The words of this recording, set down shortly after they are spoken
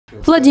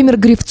Владимир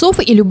Гривцов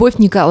и Любовь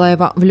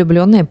Николаева –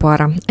 влюбленная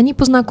пара. Они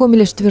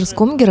познакомились в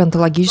Тверском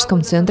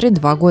геронтологическом центре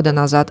 2 года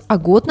назад, а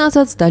год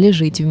назад стали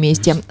жить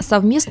вместе.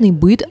 Совместный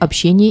быт,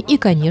 общение и,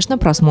 конечно,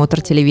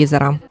 просмотр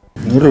телевизора.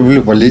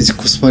 Люблю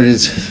политику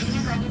смотреть,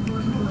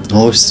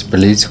 новости,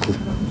 политику.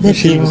 Да,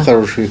 фильмы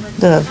хорошие.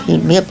 Да,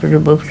 я про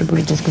любовь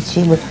люблю,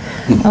 фильмы,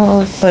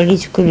 а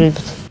политику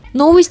любят.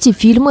 Новости,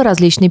 фильмы,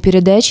 различные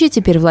передачи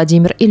теперь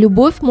Владимир и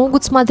Любовь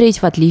могут смотреть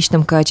в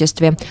отличном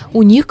качестве.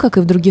 У них, как и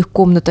в других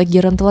комнатах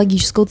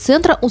геронтологического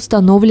центра,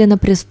 установлена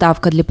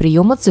приставка для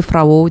приема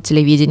цифрового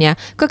телевидения.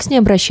 Как с ней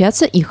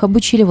обращаться, их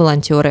обучили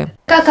волонтеры.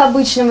 Как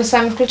обычно мы с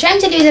вами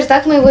включаем телевизор,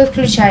 так мы его и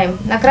включаем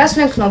на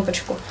красную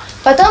кнопочку.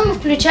 Потом мы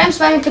включаем с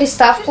вами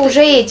приставку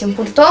уже этим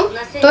пультом,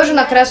 тоже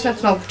на красную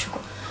кнопочку.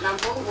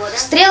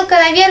 Стрелка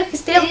наверх и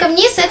стрелка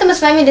вниз, это мы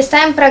с вами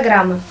листаем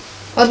программы.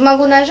 Вот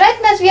могу нажать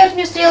на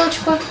верхнюю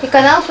стрелочку, и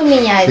канал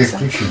поменяется.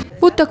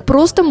 Вот так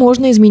просто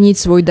можно изменить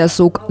свой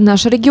досуг.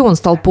 Наш регион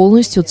стал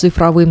полностью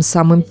цифровым,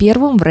 самым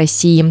первым в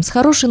России. С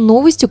хорошей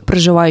новостью к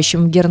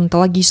проживающим в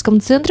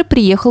геронтологическом центре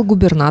приехал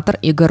губернатор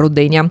Игорь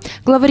Руденя.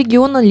 Глава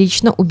региона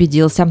лично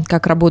убедился,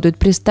 как работают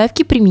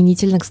приставки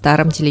применительно к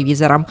старым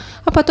телевизорам.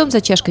 А потом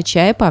за чашкой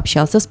чая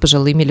пообщался с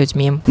пожилыми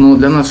людьми. Но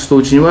для нас что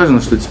очень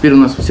важно, что теперь у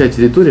нас вся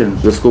территория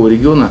Тверского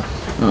региона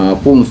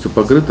полностью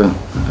покрыта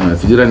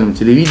федеральным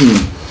телевидением.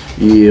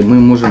 И мы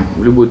можем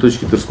в любой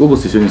точке Тверской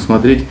области сегодня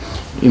смотреть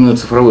именно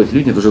цифровое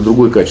телевидение, это уже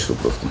другое качество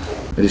просто.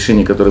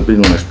 Решение, которое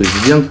принял наш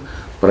президент,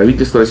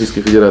 правительство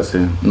Российской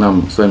Федерации,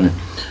 нам с вами,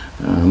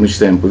 мы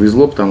считаем,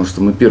 повезло, потому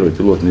что мы первый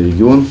пилотный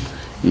регион.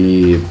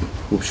 И,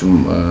 в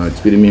общем,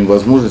 теперь имеем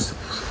возможность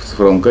в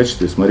цифровом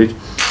качестве смотреть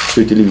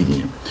все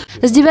телевидение.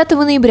 С 9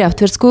 ноября в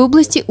Тверской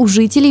области у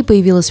жителей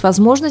появилась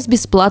возможность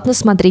бесплатно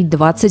смотреть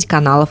 20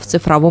 каналов в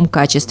цифровом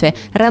качестве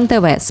 –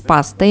 РЕН-ТВ,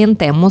 СПАС,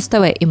 ТНТ,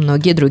 Муз-ТВ и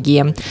многие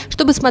другие.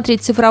 Чтобы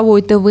смотреть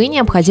цифровое ТВ,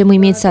 необходимо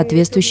иметь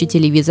соответствующий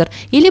телевизор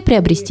или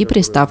приобрести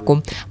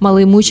приставку.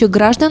 Малоимущих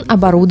граждан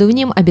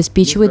оборудованием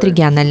обеспечивает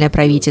региональное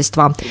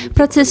правительство. В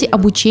процессе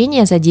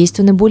обучения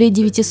задействованы более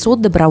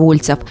 900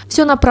 добровольцев.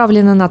 Все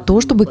направлено на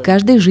то, чтобы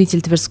каждый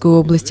житель Тверской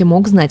области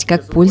мог знать,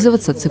 как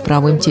пользоваться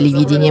цифровым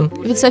телевидением.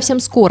 Ведь совсем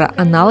скоро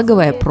аналоговое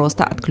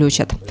просто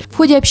отключат. В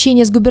ходе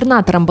общения с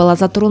губернатором была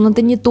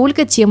затронута не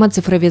только тема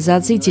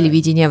цифровизации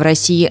телевидения в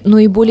России, но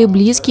и более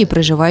близкие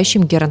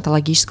проживающим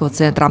геронтологического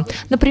центра.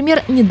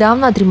 Например,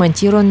 недавно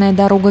отремонтированная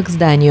дорога к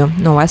зданию.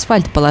 Новый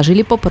асфальт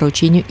положили по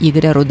поручению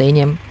Игоря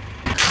Руденя.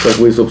 Как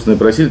вы, собственно, и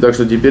просили, так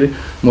что теперь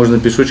можно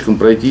пешочком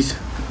пройтись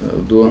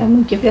до... Да,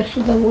 мы теперь с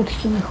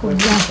удовольствием ходим.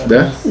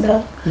 Да?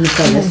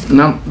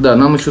 Да.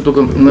 Нам еще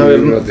только,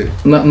 наверное,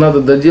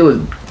 надо доделать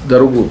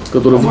дорогу,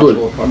 которая вдоль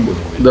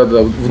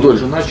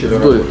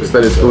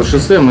Старецкого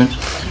шоссе. Мы,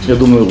 я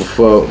думаю,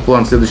 в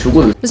план следующего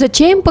года. За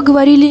чаем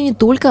поговорили не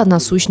только о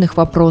насущных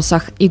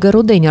вопросах. Игорь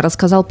Руденя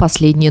рассказал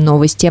последние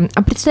новости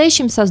о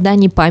предстоящем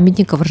создании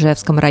памятника в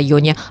Ржевском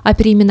районе, о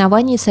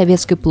переименовании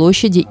Советской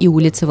площади и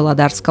улицы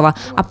Володарского,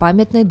 о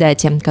памятной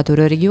дате,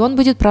 которую регион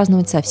будет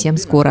праздновать совсем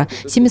скоро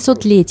 –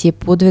 700-летие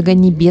подвига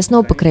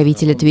небесного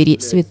покровителя Твери,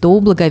 святого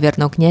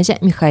благоверного князя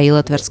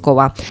Михаила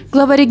Тверского.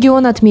 Глава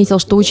региона отметил,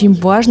 что очень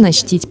важно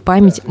чтить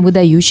память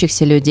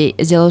выдающихся людей,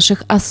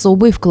 сделавших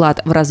особый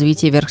вклад в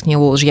развитие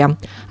Верхневолжья,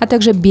 а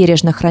также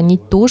бережно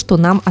хранить то, что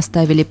нам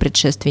оставили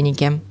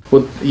предшественники.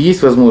 Вот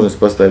есть возможность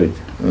поставить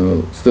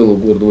стелу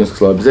города воинских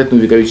слав,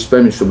 обязательно увековечить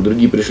память, чтобы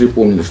другие пришли,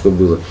 помнили, что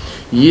было.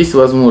 Есть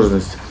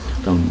возможность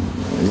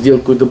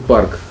сделать какой-то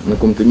парк на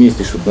каком-то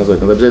месте, чтобы назвать,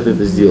 надо обязательно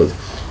это сделать.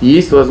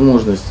 Есть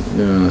возможность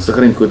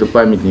сохранить какой-то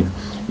памятник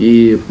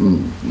и,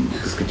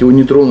 так сказать, его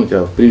не тронуть,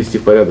 а привести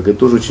в порядок. Это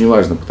тоже очень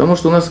важно, потому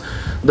что у нас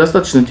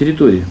достаточно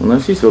территорий. У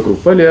нас есть вокруг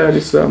поля,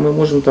 леса, мы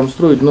можем там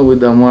строить новые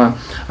дома.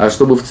 А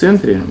чтобы в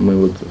центре, мы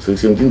вот с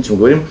Алексеем Валентиновичем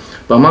говорим,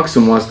 по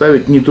максимуму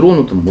оставить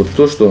нетронутым вот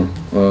то, что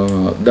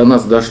до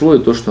нас дошло, и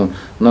то, что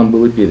нам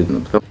было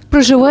передано.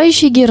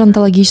 Проживающие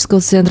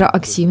геронтологического центра –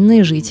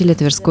 активные жители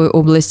Тверской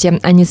области.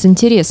 Они с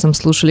интересом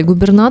слушали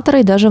губернатора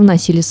и даже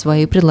вносили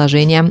свои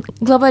предложения.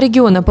 Глава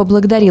региона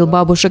поблагодарил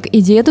бабушек и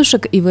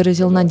дедушек и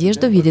выразил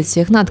надежду видеть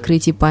всех на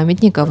открытии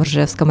памятника в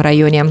Ржевском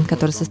районе,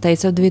 который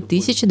состоится в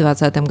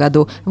 2020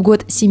 году, в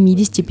год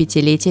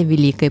 75-летия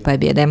Великой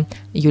Победы.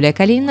 Юлия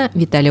Калинина,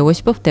 Виталий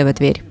Осипов, ТВ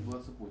Тверь.